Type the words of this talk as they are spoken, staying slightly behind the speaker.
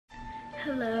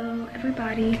Hello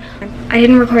everybody. I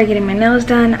didn't record getting my nails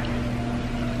done.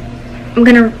 I'm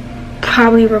gonna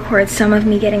probably record some of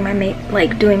me getting my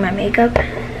doing my makeup.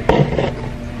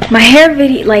 My hair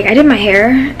video, like I did my hair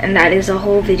and that is a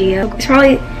whole video. It's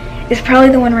probably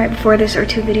the one right before this or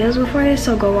 2 videos before this,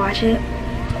 so go watch it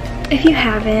if you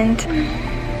haven't.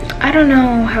 I don't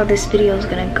know how this video is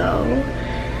gonna go,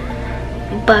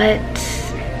 but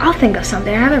I'll think of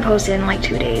something. I haven't posted in like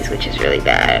 2 days, which is really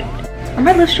bad. Are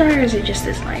my lips dry or is it just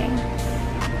this lighting?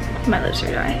 My lips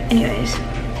are dry. Anyways,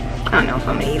 I don't know if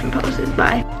I'm gonna even post this.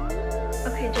 Bye.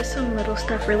 Okay, just some little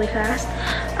stuff really fast.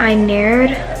 I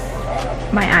nared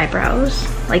my eyebrows,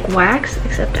 like wax,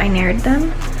 except I nared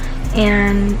them.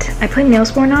 And I put nail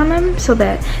sporn on them so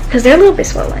that, because they're a little bit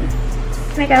swollen.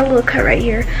 And I got a little cut right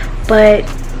here, but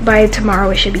by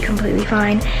tomorrow it should be completely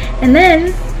fine. And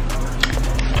then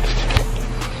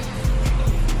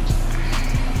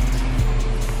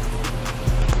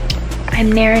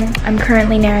I'm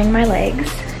currently naring my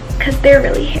legs because they're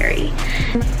really hairy.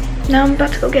 Now I'm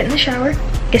about to go get in the shower.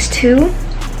 It's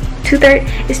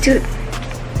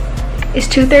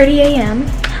 2:30 a.m.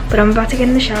 but I'm about to get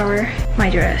in the shower.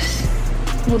 My dress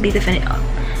will be the finish.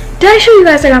 Did I show you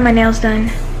guys I got my nails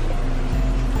done?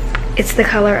 It's the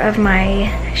color of my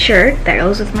shirt that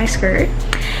goes with my skirt.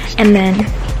 And then,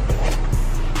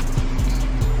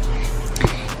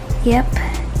 yep.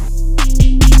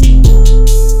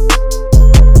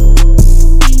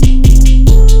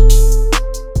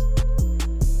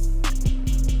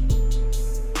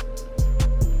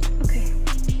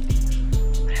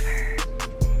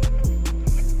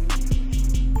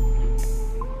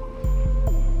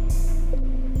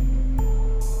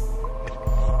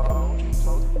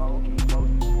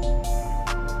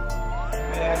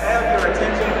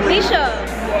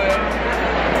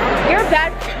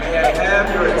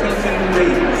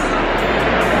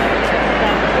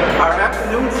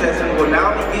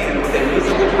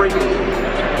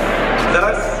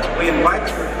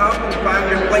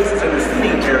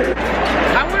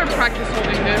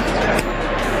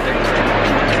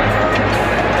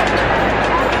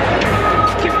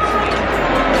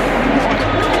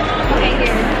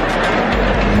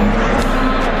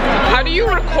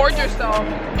 Record yourself.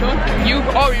 You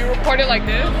record it like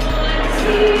this?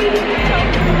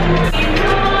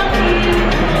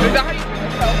 Is that how you do a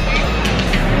selfie?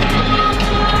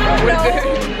 No.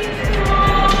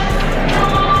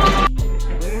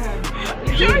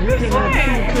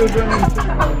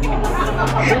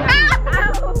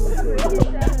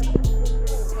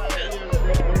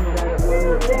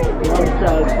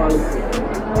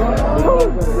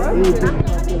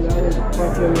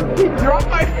 He dropped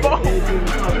my phone.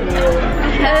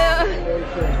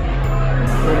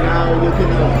 So now you can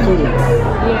have 2.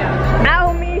 Yeah.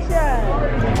 Ow, Misha.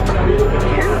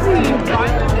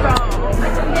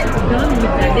 Done with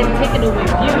that, didn't take it away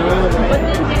from you, but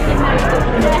then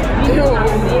you know what I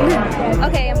mean.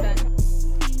 Okay, I'm done.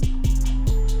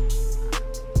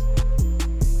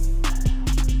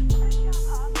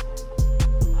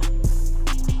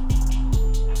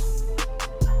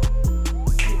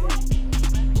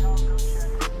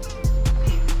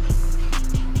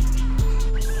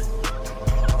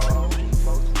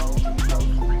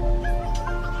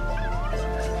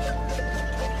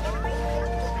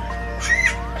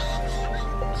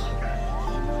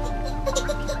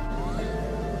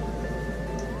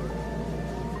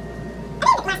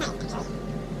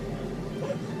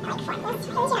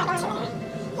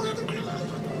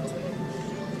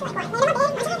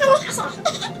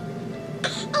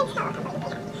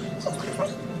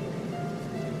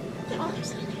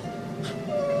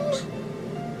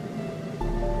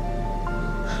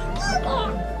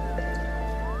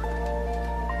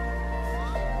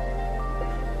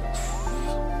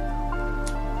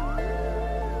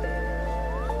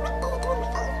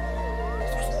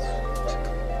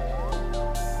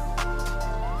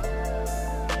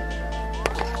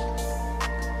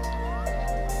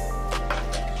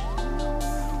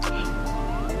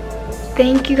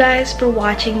 Thank you guys for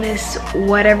watching this,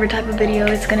 whatever type of video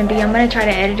it's gonna be. I'm gonna try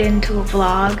to edit it into a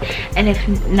vlog, and if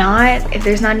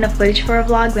there's not enough footage for a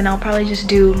vlog, then I'll probably just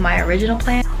do my original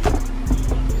plan.